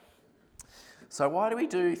So why do we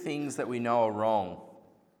do things that we know are wrong?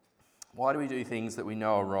 Why do we do things that we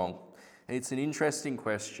know are wrong? It's an interesting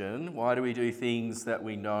question. Why do we do things that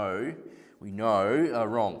we know are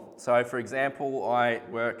wrong? So, for example, I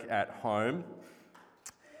work at home.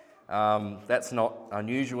 That's not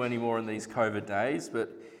unusual anymore in these COVID days, but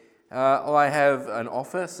I have an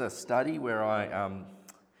office, a study where I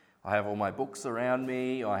have all my books around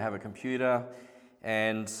me. I have a computer,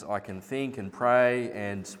 and I can think and pray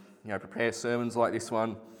and prepare sermons like this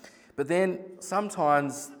one. But then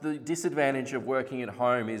sometimes the disadvantage of working at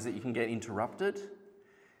home is that you can get interrupted.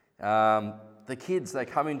 The kids, they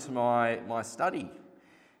come into my study,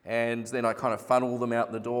 and then I kind of funnel them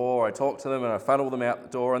out the door. I talk to them and I funnel them out the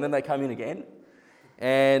door, and then they come in again,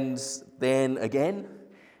 and then again,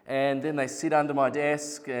 and then they sit under my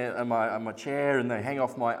desk and my chair, and they hang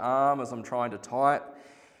off my arm as I'm trying to type.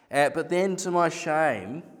 But then, to my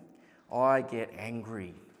shame, I get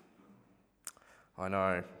angry. I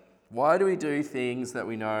know. Why do we do things that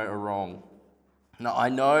we know are wrong? Now, I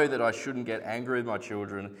know that I shouldn't get angry with my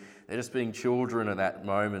children. They're just being children at that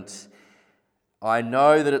moment. I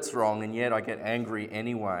know that it's wrong, and yet I get angry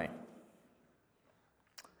anyway.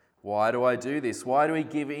 Why do I do this? Why do we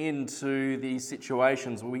give in to these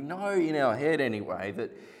situations where we know in our head anyway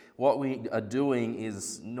that what we are doing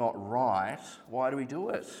is not right? Why do we do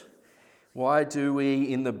it? Why do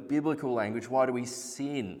we, in the biblical language, why do we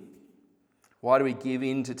sin? Why do we give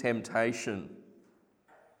in to temptation?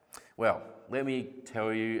 Well, let me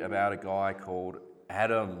tell you about a guy called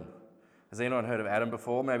Adam. Has anyone heard of Adam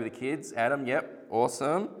before? Maybe the kids? Adam, yep,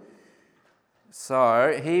 awesome.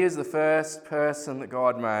 So, he is the first person that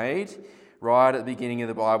God made. Right at the beginning of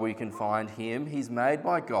the Bible, you can find him. He's made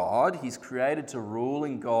by God. He's created to rule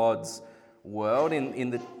in God's world.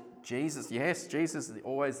 Jesus is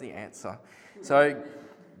always the answer. So,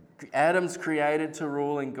 Adam's created to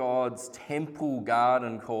rule in God's temple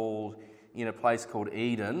garden in a place called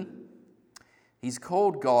Eden. He's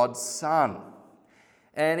called God's son.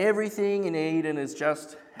 And everything in Eden is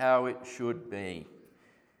just how it should be.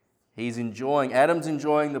 Adam's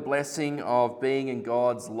enjoying the blessing of being in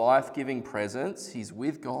God's life-giving presence. He's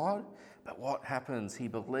with God. But what happens? He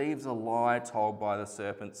believes a lie told by the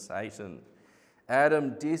serpent Satan.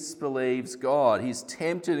 Adam disbelieves God. He's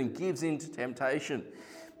tempted and gives in to temptation.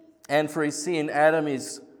 And for his sin, Adam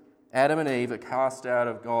and Eve are cast out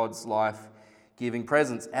of God's life-giving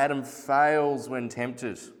presence. Adam fails when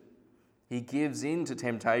tempted. He gives in to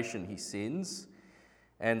temptation. He sins.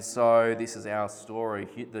 And so this is our story,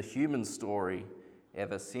 the human story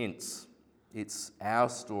ever since. It's our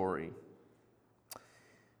story.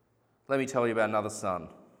 Let me tell you about another son.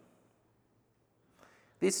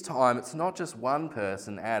 This time, it's not just one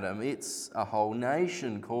person, Adam, it's a whole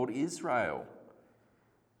nation called Israel.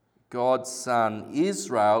 God's son,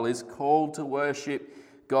 Israel, is called to worship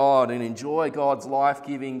God and enjoy God's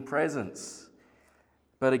life-giving presence.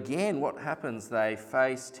 But again, what happens? They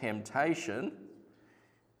face temptation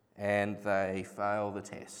and they fail the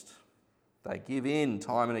test. They give in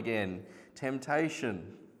time and again.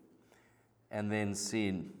 Temptation and then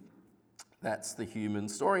sin. That's the human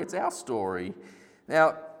story. It's our story.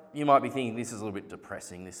 Now, you might be thinking this is a little bit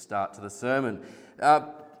depressing, this start to the sermon.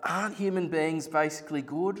 Aren't human beings basically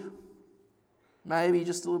good? Maybe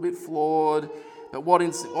just a little bit flawed, but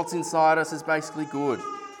what's inside us is basically good.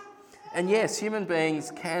 And yes, human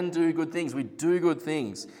beings can do good things. We do good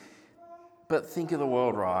things. But think of the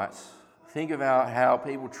world, right? Think about how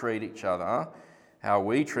people treat each other, how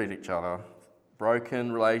we treat each other.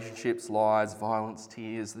 Broken relationships, lies, violence,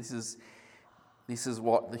 tears. This is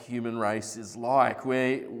what the human race is like.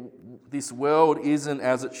 This world isn't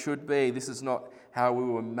as it should be. This is not how we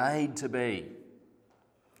were made to be.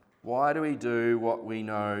 Why do we do what we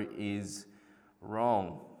know is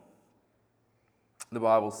wrong? The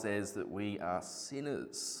Bible says that we are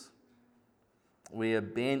sinners. We are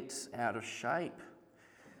bent out of shape.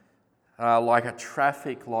 Like a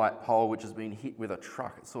traffic light pole which has been hit with a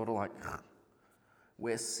truck. It's sort of like,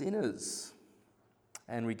 we're sinners.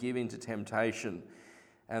 And we give in to temptation.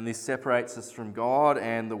 And this separates us from God,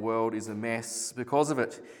 and the world is a mess because of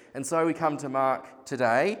it. And so we come to Mark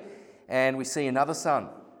today, and we see another son.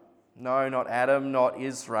 No, not Adam, not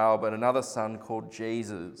Israel, but another son called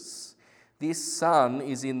Jesus. This son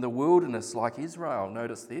is in the wilderness like Israel.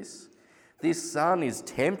 Notice this. This son is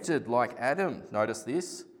tempted like Adam. Notice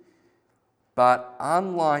this. But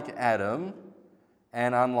unlike Adam,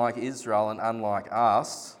 and unlike Israel, and unlike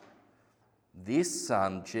us, this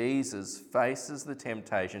son, Jesus, faces the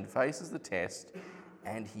temptation, faces the test,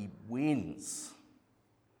 and he wins.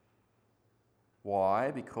 Why?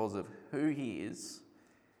 Because of who he is.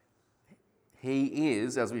 He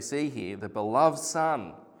is, as we see here, the beloved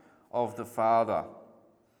Son of the Father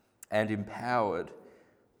and empowered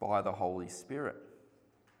by the Holy Spirit.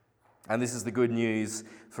 And this is the good news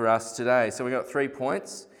for us today. So we've got 3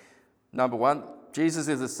 points. Number 1, Jesus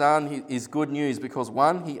is the Son. He is good news because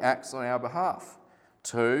 1, he acts on our behalf.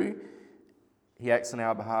 2, he acts on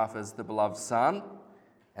our behalf as the beloved Son.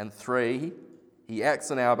 And 3, he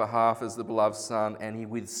acts on our behalf as the beloved Son and he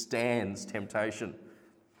withstands temptation.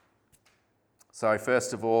 So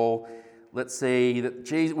first of all, let's see that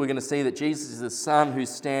we're going to see that Jesus is the Son who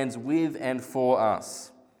stands with and for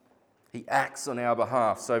us. He acts on our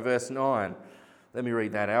behalf. So verse 9, let me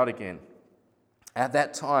read that out again. At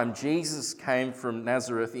that time, Jesus came from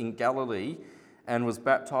Nazareth in Galilee and was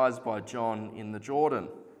baptized by John in the Jordan.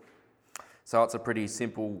 So it's a pretty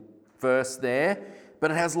simple verse there,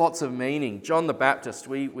 but it has lots of meaning. John the Baptist,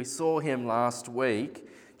 we saw him last week.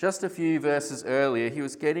 Just a few verses earlier, he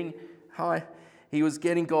was getting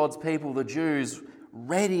God's people, the Jews,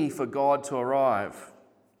 ready for God to arrive.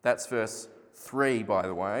 That's verse 3, by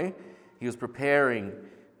the way. He was preparing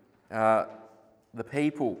the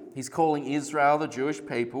people. He's calling Israel, the Jewish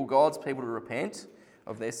people, God's people, to repent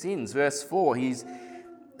of their sins. Verse 4,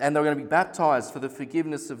 and they're going to be baptized for the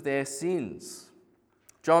forgiveness of their sins.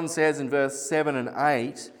 John says in verse 7 and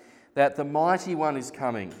 8 that the mighty one is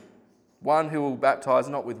coming, one who will baptize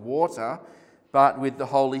not with water, but with the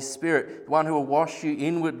Holy Spirit, one who will wash you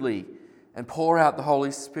inwardly and pour out the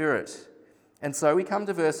Holy Spirit. And so we come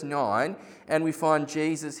to verse 9 and we find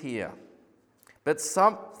Jesus here. But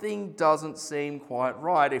something doesn't seem quite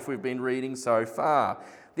right if we've been reading so far.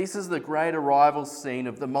 This is the great arrival scene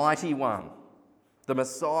of the mighty one, the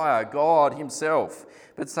Messiah, God himself.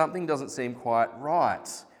 But something doesn't seem quite right.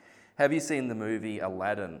 Have you seen the movie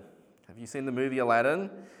Aladdin?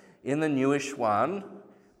 In the newish one,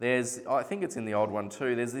 I think it's in the old one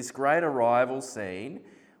too, there's this great arrival scene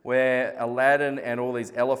where Aladdin and all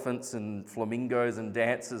these elephants and flamingos and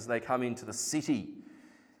dancers, they come into the city.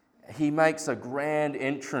 He makes a grand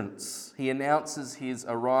entrance. He announces his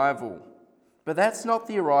arrival. But that's not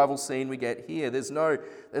the arrival scene we get here. There's no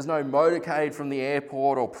motorcade from the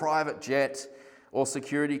airport or private jet or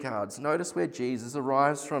security guards. Notice where Jesus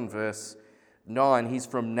arrives from, verse 9. He's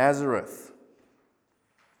from Nazareth.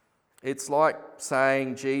 It's like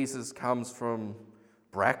saying Jesus comes from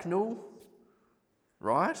Bracknell,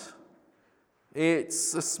 right?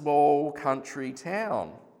 It's a small country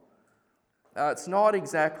town. It's not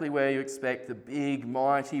exactly where you expect the big,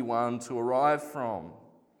 mighty one to arrive from.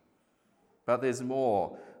 But there's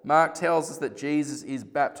more. Mark tells us that Jesus is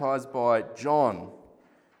baptized by John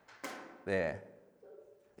there.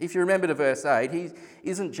 If you remember to verse 8,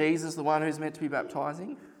 isn't Jesus the one who's meant to be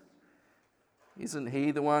baptizing? Isn't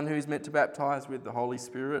he the one who's meant to baptize with the Holy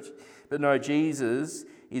Spirit? But no, Jesus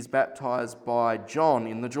is baptized by John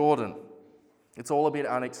in the Jordan. It's all a bit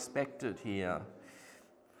unexpected here.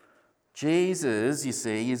 Jesus, you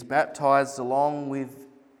see, is baptized along with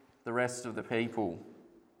the rest of the people.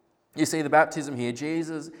 You see, the baptism here,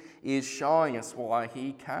 Jesus is showing us why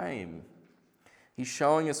he came. He's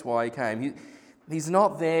showing us why he came. He's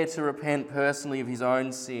not there to repent personally of his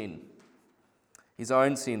own sin. His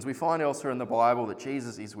own sins. We find elsewhere in the Bible that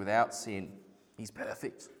Jesus is without sin. He's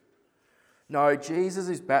perfect. No, Jesus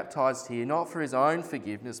is baptized here not for his own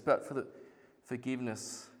forgiveness, but for the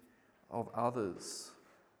forgiveness of others.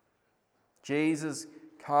 Jesus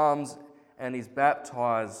comes and is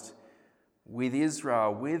baptized with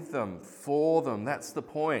Israel, with them, for them. That's the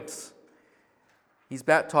point. He's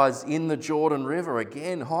baptized in the Jordan River.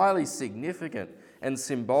 Again, highly significant and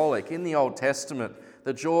symbolic. In the Old Testament,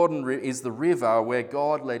 the Jordan is the river where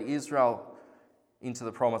God led Israel into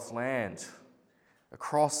the promised land,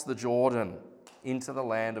 across the Jordan, into the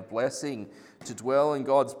land of blessing, to dwell in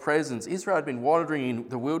God's presence. Israel had been wandering in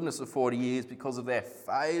the wilderness for 40 years because of their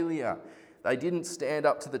failure. They didn't stand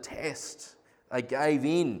up to the test. They gave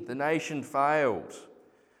in. The nation failed.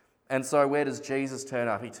 And so where does Jesus turn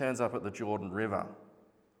up? He turns up at the Jordan River.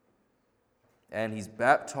 And he's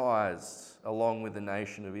baptized along with the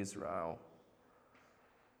nation of Israel.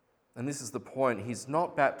 And this is the point. He's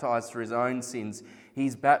not baptized for his own sins.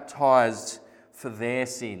 He's baptized for their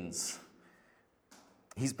sins.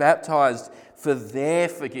 He's baptized for their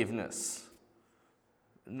forgiveness,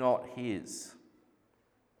 not his.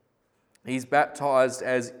 He's baptized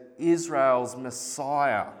as Israel's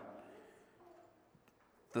Messiah,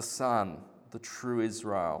 the Son, the true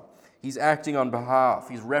Israel. He's acting on behalf.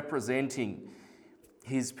 He's representing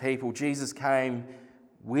his people. Jesus came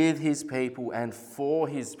with his people and for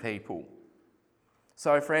his people.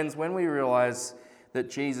 So, friends, when we realize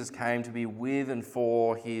that Jesus came to be with and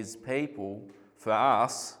for his people, for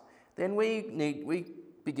us, then we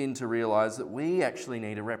begin to realise that we actually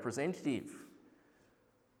need a representative.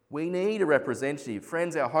 We need a representative.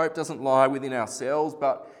 Friends, our hope doesn't lie within ourselves,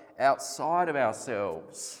 but outside of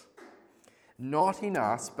ourselves. Not in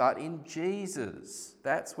us, but in Jesus.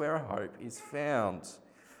 That's where our hope is found.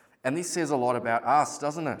 And this says a lot about us,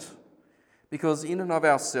 doesn't it? Because in and of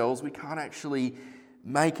ourselves, we can't actually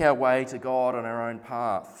make our way to God on our own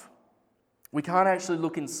path. We can't actually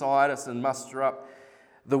look inside us and muster up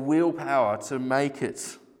the willpower to make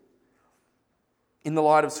it. In the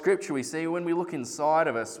light of Scripture, we see when we look inside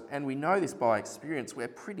of us, and we know this by experience, we're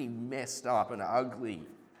pretty messed up and ugly.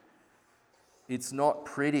 It's not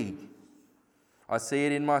pretty. I see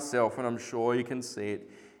it in myself, and I'm sure you can see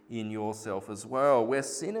it in yourself as well. We're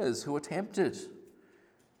sinners who are tempted.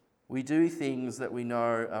 We do things that we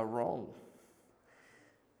know are wrong.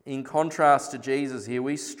 In contrast to Jesus here,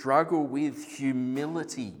 we struggle with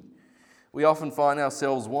humility. We often find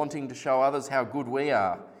ourselves wanting to show others how good we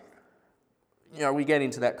are. We get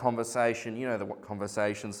into that conversation, the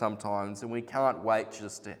conversation sometimes, and we can't wait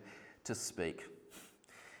just to speak.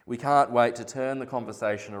 We can't wait to turn the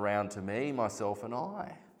conversation around to me, myself, and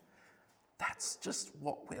I. That's just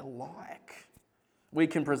what we're like. We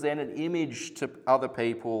can present an image to other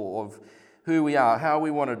people of who we are, how we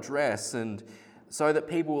want to dress, and so that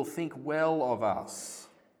people will think well of us.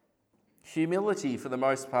 Humility, for the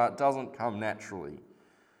most part, doesn't come naturally,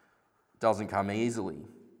 doesn't come easily.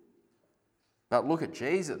 But look at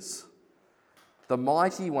Jesus, the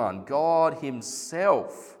mighty one, God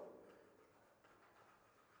himself,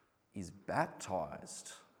 is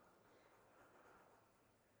baptized.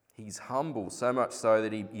 He's humble, so much so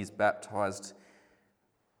that he is baptized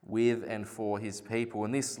with and for his people.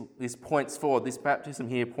 And this points forward, this baptism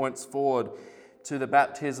here points forward to the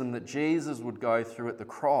baptism that Jesus would go through at the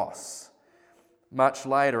cross much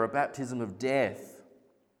later, a baptism of death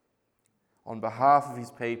on behalf of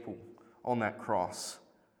his people on that cross.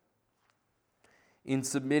 In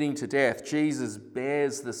submitting to death, Jesus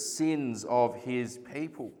bears the sins of his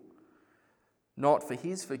people, not for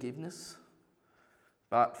his forgiveness,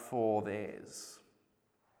 but for theirs.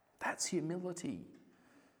 That's humility.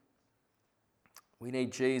 We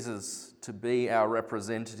need Jesus to be our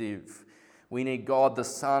representative. We need God the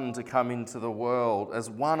Son to come into the world as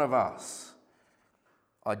one of us,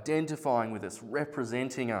 identifying with us,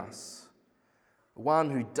 representing us.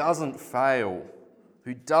 One who doesn't fail,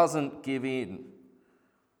 who doesn't give in,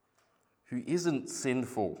 who isn't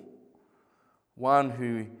sinful. One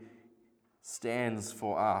who stands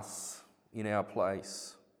for us in our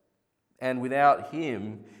place. And without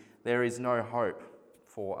him, there is no hope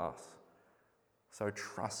for us. So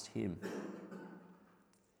trust him.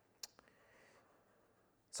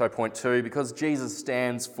 So point 2, because Jesus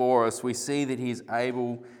stands for us, we see that he is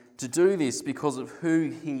able to do this because of who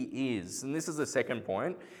he is. And this is the second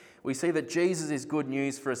point. We see that Jesus is good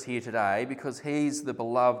news for us here today because he's the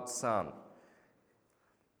beloved Son.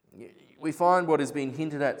 We find what has been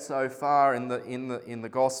hinted at so far in the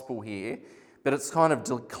gospel here, but it's kind of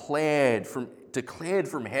declared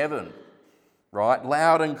from heaven, right?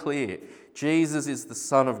 Loud and clear. Jesus is the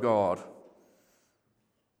Son of God.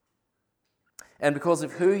 And because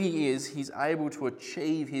of who he is, he's able to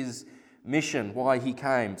achieve his mission, why he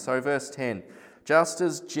came. So verse 10, just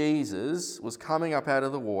as Jesus was coming up out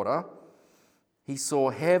of the water, he saw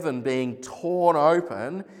heaven being torn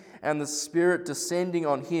open and the Spirit descending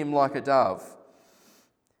on him like a dove.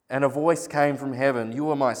 And a voice came from heaven, "You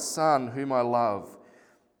are my Son, whom I love.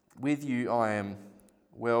 With you I am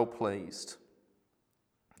well pleased."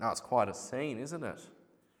 Now, it's quite a scene, isn't it?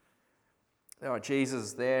 Now,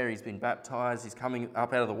 Jesus there, he's been baptized, he's coming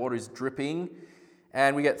up out of the water, he's dripping.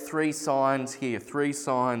 And we get 3 signs here, 3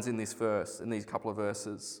 signs in this verse, in these couple of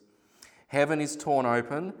verses. Heaven is torn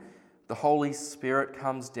open, the Holy Spirit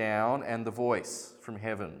comes down, and the voice from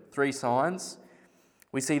heaven. 3 signs.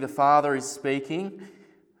 We see the Father is speaking,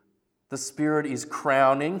 the Spirit is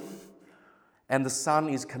crowning, and the Son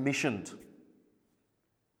is commissioned.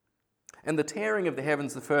 And the tearing of the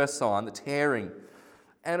heavens, the first sign, the tearing.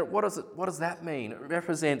 And what does that mean? It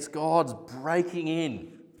represents God's breaking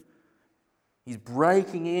in. He's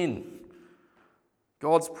breaking in.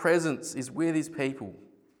 God's presence is with his people.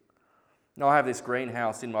 Now, I have this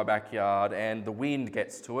greenhouse in my backyard and the wind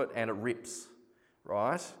gets to it and it rips,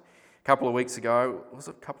 right? A couple of weeks ago,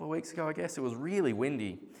 I guess, it was really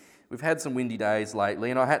windy. We've had some windy days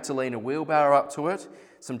lately and I had to lean a wheelbarrow up to it,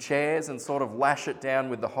 some chairs, and sort of lash it down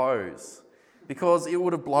with the hose because it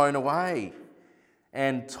would have blown away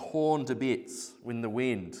and torn to bits in the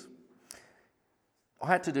wind. I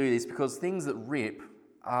had to do this because things that rip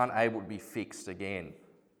aren't able to be fixed again.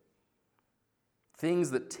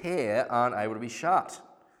 Things that tear aren't able to be shut.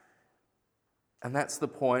 And that's the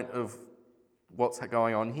point of what's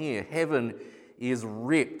going on here. Heaven is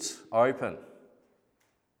ripped open.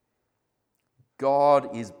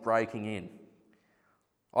 God is breaking in.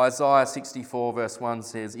 Isaiah 64 verse 1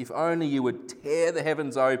 says, "If only you would tear the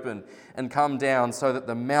heavens open and come down so that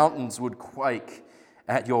the mountains would quake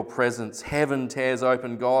at your presence. Heaven tears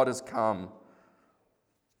open, God has come."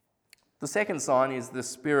 The second sign is the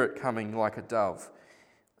Spirit coming like a dove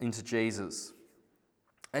into Jesus.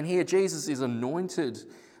 And here Jesus is anointed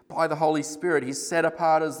by the Holy Spirit. He's set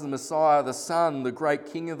apart as the Messiah, the Son, the great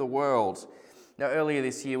King of the world. Now, earlier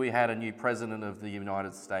this year, we had a new president of the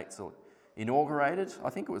United States inaugurated.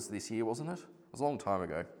 I think it was this year, wasn't it? It was a long time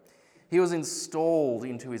ago. He was installed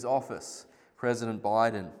into his office, President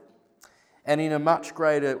Biden. And in a much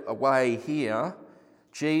greater way here,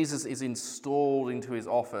 Jesus is installed into his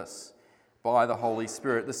office by the Holy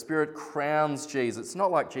Spirit. The Spirit crowns Jesus. It's not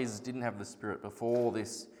like Jesus didn't have the Spirit before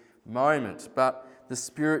this moment, but the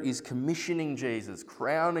Spirit is commissioning Jesus,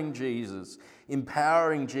 crowning Jesus,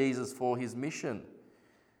 empowering Jesus for his mission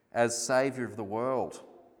as Saviour of the world.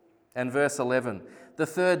 And verse 11, the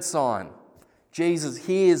third sign, Jesus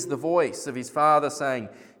hears the voice of his Father saying,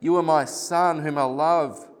 "You are my Son whom I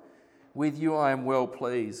love. With you I am well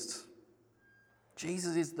pleased."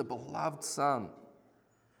 Jesus is the beloved Son.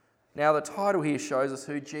 Now the title here shows us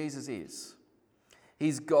who Jesus is.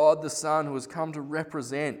 He's God the Son who has come to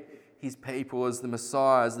represent his people as the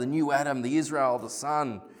Messiah, as the new Adam, the Israel, the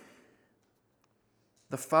Son.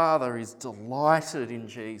 The Father is delighted in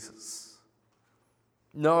Jesus.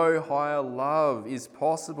 No higher love is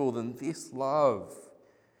possible than this love.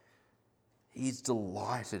 He's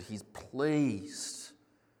delighted, he's pleased.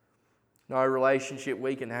 No relationship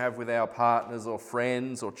we can have with our partners or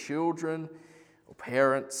friends or children or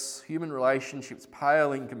parents, human relationships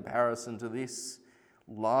pale in comparison to this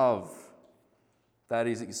love that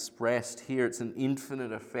is expressed here. It's an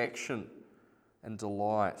infinite affection and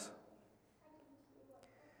delight.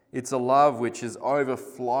 It's a love which is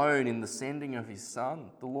overflown in the sending of his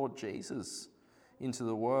Son, the Lord Jesus, into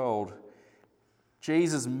the world.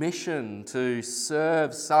 Jesus' mission to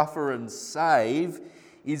serve, suffer and save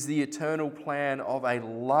is the eternal plan of a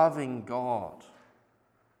loving God.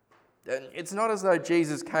 It's not as though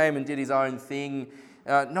Jesus came and did his own thing.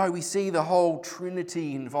 No, we see the whole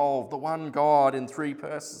Trinity involved, the one God in three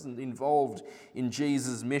persons involved in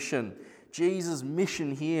Jesus' mission. Jesus'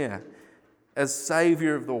 mission here as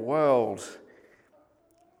Saviour of the world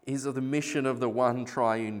is of the mission of the one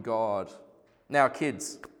triune God. Now,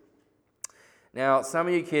 kids. Now, some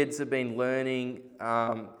of you kids have been learning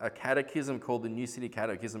a catechism called the New City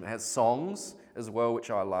Catechism. It has songs as well, which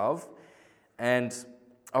I love. And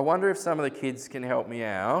I wonder if some of the kids can help me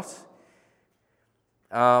out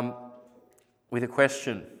with a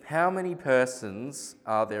question. How many persons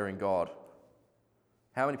are there in God?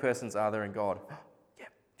 How many persons are there in God? Yeah,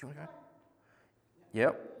 do you want to go?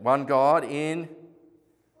 Yep, one God in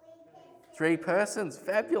three persons.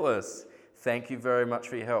 Fabulous. Thank you very much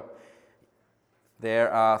for your help. There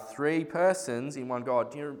are three persons in one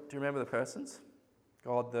God. Do you remember the persons?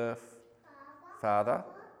 God the Father,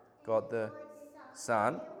 God the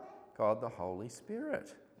Son, God the Holy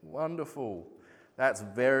Spirit. Wonderful. That's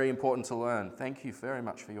very important to learn. Thank you very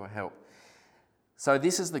much for your help. So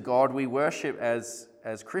this is the God we worship as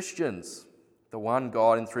Christians, the one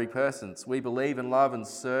God in three persons. We believe and love and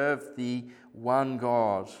serve the one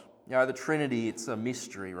God. You know, the Trinity, it's a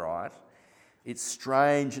mystery, right? It's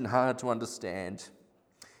strange and hard to understand.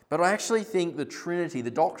 But I actually think the Trinity,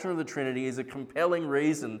 the doctrine of the Trinity, is a compelling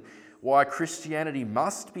reason why Christianity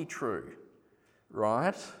must be true,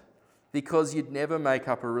 right? Because you'd never make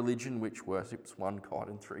up a religion which worships one God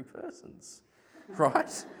in three persons,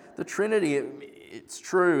 right? The Trinity, it's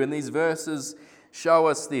true, and these verses show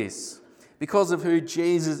us this. Because of who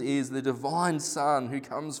Jesus is, the divine Son who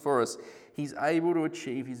comes for us, he's able to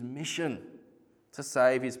achieve his mission to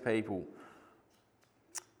save his people.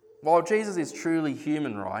 While Jesus is truly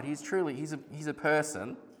human, right? He's a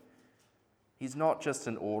person. He's not just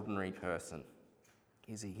an ordinary person,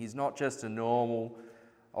 is he? He's not just a normal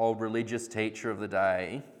old religious teacher of the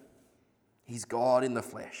day. He's God in the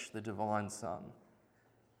flesh, the divine Son.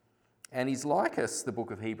 And he's like us, the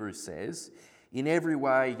book of Hebrews says, in every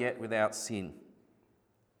way yet without sin.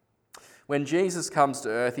 When Jesus comes to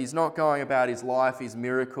earth, he's not going about his life, his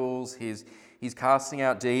miracles, he's casting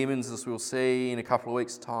out demons, as we'll see in a couple of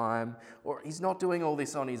weeks' time, or he's not doing all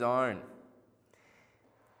this on his own.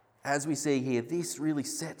 As we see here, this really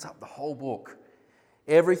sets up the whole book.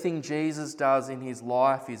 Everything Jesus does in his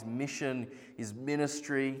life, his mission, his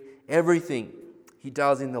ministry, everything he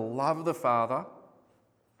does in the love of the Father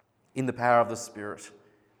in the power of the Spirit.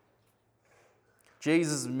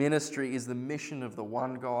 Jesus' ministry is the mission of the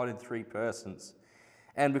one God in three persons.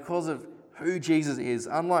 And because of who Jesus is,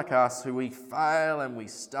 unlike us, who we fail and we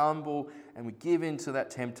stumble and we give in to that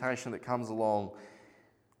temptation that comes along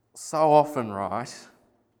so often, right?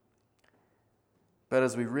 But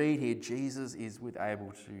as we read here, Jesus is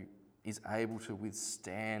able to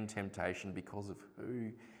withstand temptation because of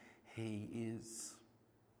who he is.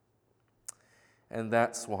 And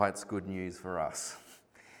that's why it's good news for us.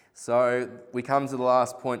 So we come to the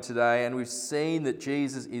last point today, and we've seen that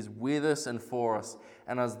Jesus is with us and for us.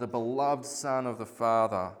 And as the beloved Son of the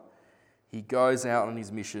Father, he goes out on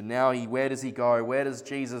his mission. Now, where does he go? Where does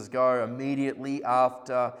Jesus go immediately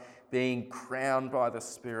after being crowned by the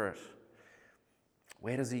Spirit?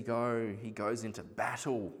 Where does he go? He goes into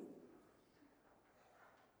battle.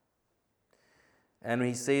 And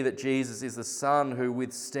we see that Jesus is the Son who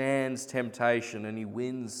withstands temptation, and he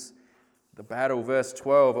wins the battle. Verse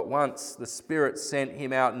 12, at once the Spirit sent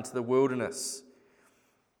him out into the wilderness.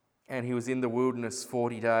 And he was in the wilderness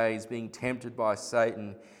 40 days, being tempted by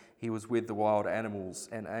Satan. He was with the wild animals,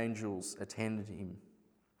 and angels attended him.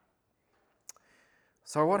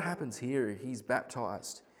 So what happens here? He's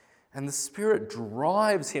baptized, and the Spirit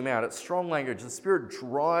drives him out. It's strong language. The Spirit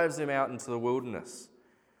drives him out into the wilderness.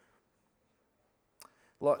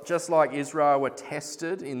 Just like Israel were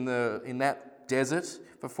tested in that desert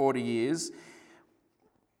for 40 years,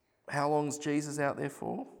 how long's Jesus out there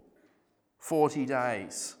for? 40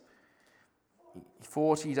 days.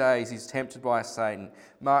 40 days he's tempted by Satan.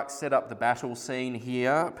 Mark set up the battle scene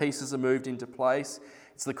here. Pieces are moved into place.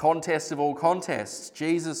 It's the contest of all contests.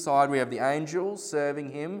 Jesus' side, we have the angels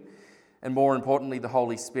serving him, and more importantly, the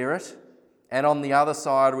Holy Spirit. And on the other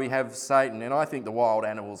side, we have Satan. And I think the wild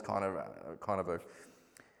animals kind of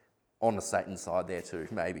on the Satan side there too,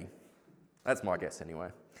 maybe. That's my guess anyway.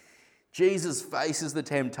 Jesus faces the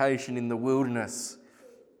temptation in the wilderness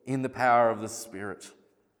in the power of the Spirit.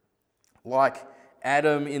 Like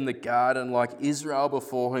Adam in the garden, like Israel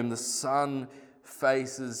before him, the Son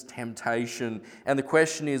faces temptation. And the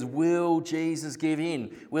question is, will Jesus give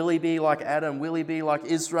in? Will he be like Adam? Will he be like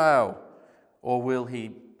Israel? Or will he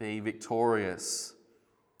be victorious?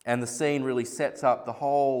 And the scene really sets up the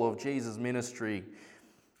whole of Jesus' ministry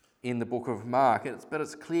in the book of Mark. But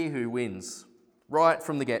it's clear who wins. Right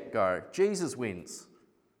from the get-go, Jesus wins.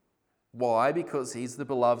 Why? Because he's the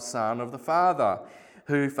beloved Son of the Father,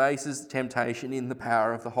 who faces temptation in the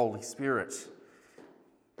power of the Holy Spirit.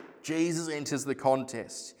 Jesus enters the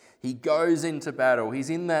contest. He goes into battle. He's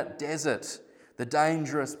in that desert, the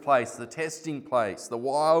dangerous place, the testing place, the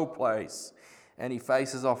wild place, and he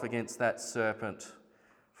faces off against that serpent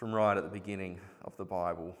from right at the beginning of the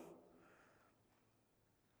Bible.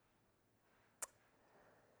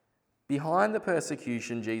 Behind the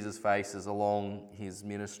persecution Jesus faces along his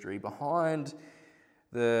ministry, behind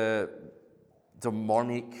the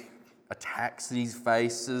demonic attacks that he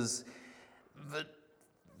faces, the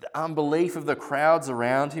unbelief of the crowds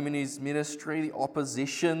around him in his ministry, the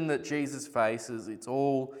opposition that Jesus faces, it's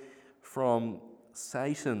all from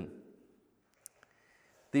Satan.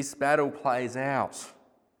 This battle plays out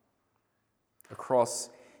across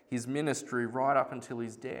his ministry right up until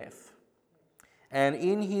his death. And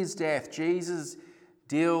in his death, Jesus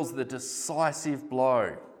deals the decisive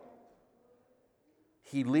blow.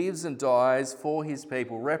 He lives and dies for his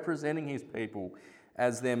people, representing his people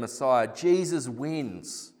as their Messiah. Jesus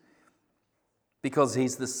wins because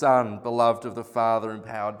he's the Son, beloved of the Father,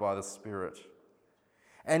 empowered by the Spirit.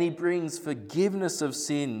 And he brings forgiveness of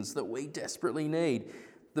sins that we desperately need.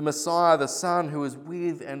 The Messiah, the Son, who is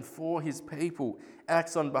with and for his people,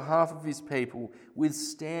 acts on behalf of his people,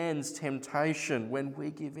 withstands temptation when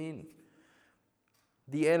we give in.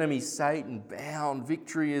 The enemy, Satan, bound,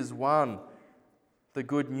 victory is won. The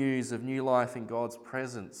good news of new life in God's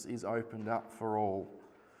presence is opened up for all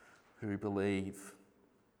who believe.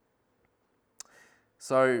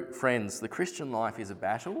 So, friends, the Christian life is a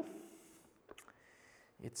battle.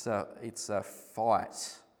 It's a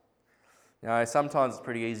fight. Now, sometimes it's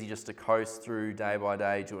pretty easy just to coast through day by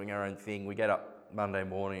day, doing our own thing. We get up Monday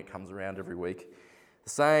morning, it comes around every week. The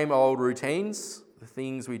same old routines, the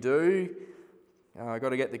things we do. Got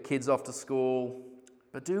to get the kids off to school.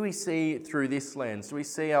 But do we see it through this lens? Do we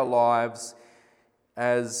see our lives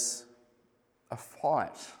as a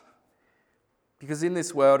fight? Because in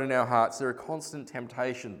this world, in our hearts, there are constant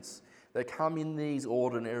temptations that come in these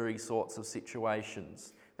ordinary sorts of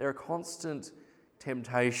situations. There are constant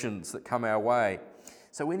temptations that come our way.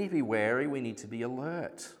 So we need to be wary, we need to be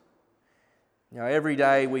alert. Every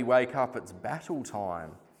day we wake up, it's battle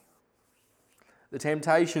time. The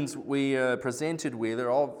temptations we are presented with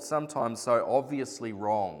are sometimes so obviously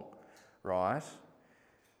wrong, right?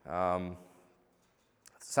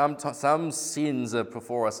 Some sins are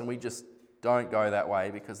before us and we just don't go that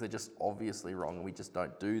way because they're just obviously wrong and we just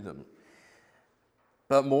don't do them.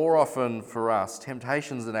 But more often for us,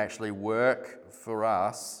 temptations that actually work for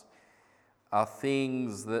us are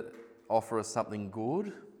things that offer us something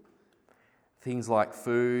good. Things like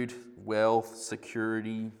food, wealth,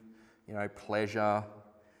 security, pleasure,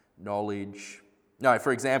 knowledge. No,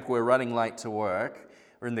 for example, we're running late to work.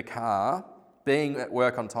 We're in the car. Being at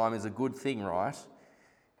work on time is a good thing, right?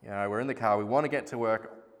 We're in the car. We want to get to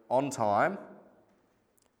work on time,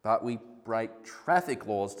 but we break traffic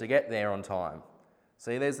laws to get there on time.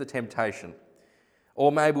 See, there's the temptation.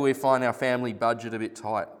 Or maybe we find our family budget a bit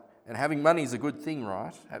tight. And having money is a good thing,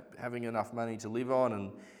 right? Having enough money to live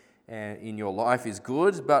on and in your life is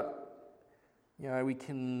good, but we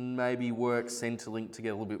can maybe work Centrelink to get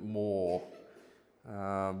a little bit more.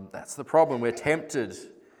 That's the problem. We're tempted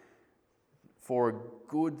for a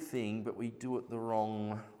good thing, but we do it the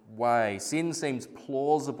wrong way. Sin seems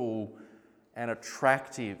plausible and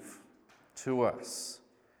attractive to us.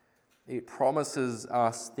 It promises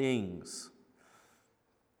us things.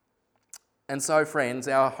 And so, friends,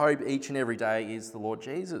 our hope each and every day is the Lord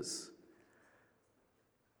Jesus.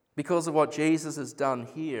 Because of what Jesus has done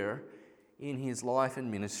here in his life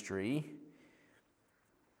and ministry,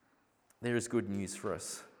 there is good news for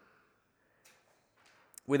us.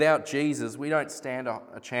 Without Jesus, we don't stand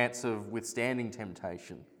a chance of withstanding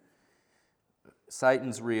temptation.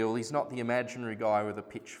 Satan's real. He's not the imaginary guy with a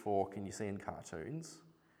pitchfork and you see in cartoons.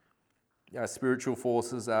 Spiritual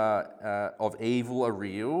forces of evil are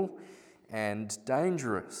real and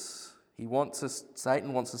dangerous.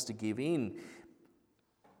 Satan wants us to give in.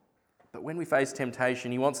 But when we face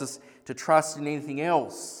temptation, he wants us to trust in anything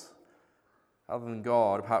else other than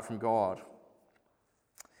God, apart from God.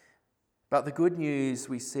 But the good news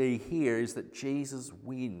we see here is that Jesus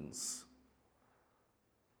wins.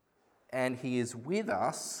 And he is with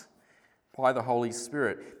us by the Holy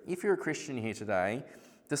Spirit. If you're a Christian here today,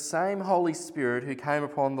 the same Holy Spirit who came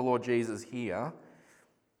upon the Lord Jesus here,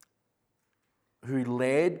 who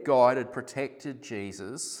led, guided, protected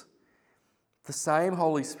Jesus, the same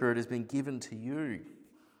Holy Spirit has been given to you.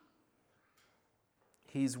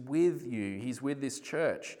 He's with you. He's with this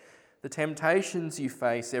church. The temptations you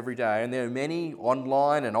face every day, and there are many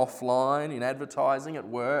online and offline, in advertising, at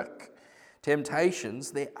work,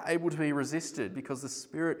 temptations, they're able to be resisted because the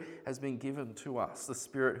Spirit has been given to us. The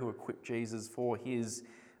Spirit who equipped Jesus for his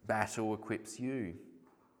battle equips you.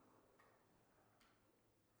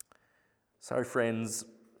 So, friends,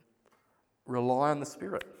 rely on the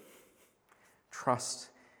Spirit. Trust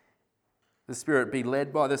the Spirit. Be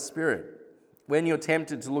led by the Spirit. When you're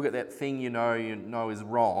tempted to look at that thing you know is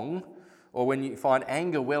wrong, or when you find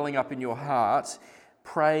anger welling up in your heart,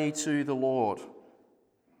 pray to the Lord.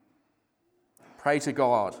 Pray to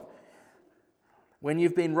God. When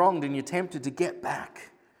you've been wronged and you're tempted to get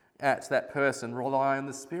back at that person, rely on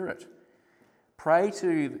the Spirit. Pray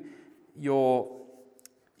to your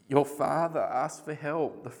Father. Ask for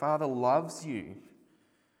help. The Father loves you.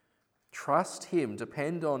 Trust him.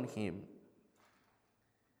 Depend on him.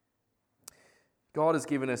 God has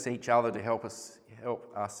given us each other to help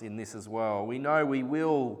us in this as well. We know we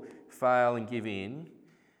will fail and give in,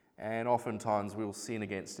 and oftentimes we'll sin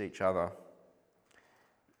against each other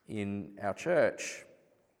in our church.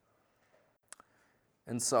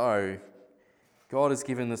 And so, God has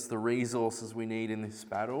given us the resources we need in this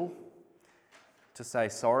battle to say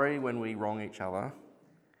sorry when we wrong each other.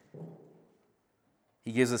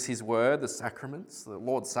 He gives us his word, the sacraments, the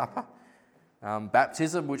Lord's Supper,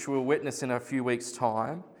 baptism, which we'll witness in a few weeks'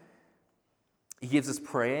 time. He gives us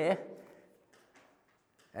prayer,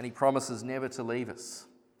 and he promises never to leave us.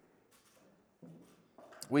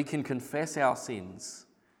 We can confess our sins.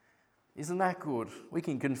 Isn't that good? We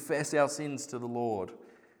can confess our sins to the Lord.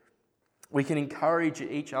 We can encourage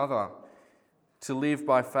each other to live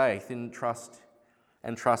by faith and trust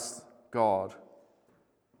God.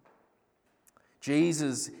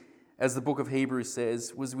 Jesus, as the book of Hebrews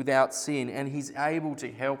says, was without sin, and he's able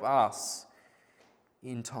to help us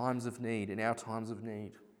in times of need, in our times of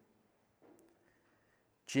need.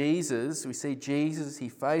 Jesus, we see Jesus, he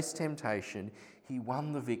faced temptation, he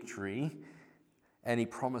won the victory, and he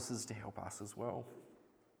promises to help us as well,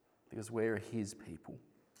 because we're his people.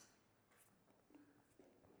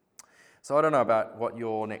 So I don't know about what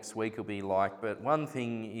your next week will be like, but one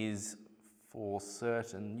thing is for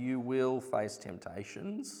certain, you will face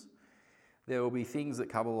temptations. There will be things that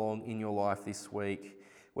come along in your life this week,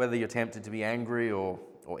 whether you're tempted to be angry or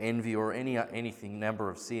or envy or anything, number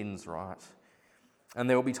of sins, right? And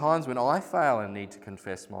there will be times when I fail and need to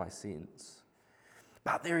confess my sins.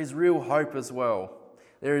 But there is real hope as well.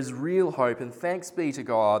 There is real hope, and thanks be to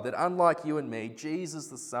God that unlike you and me, Jesus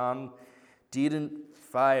the Son didn't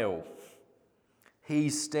fail. He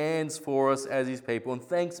stands for us as his people, and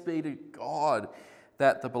thanks be to God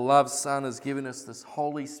that the beloved Son has given us this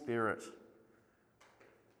Holy Spirit.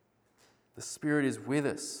 The Spirit is with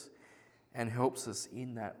us and helps us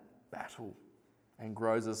in that battle and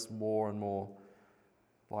grows us more and more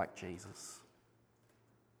like Jesus.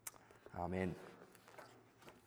 Amen.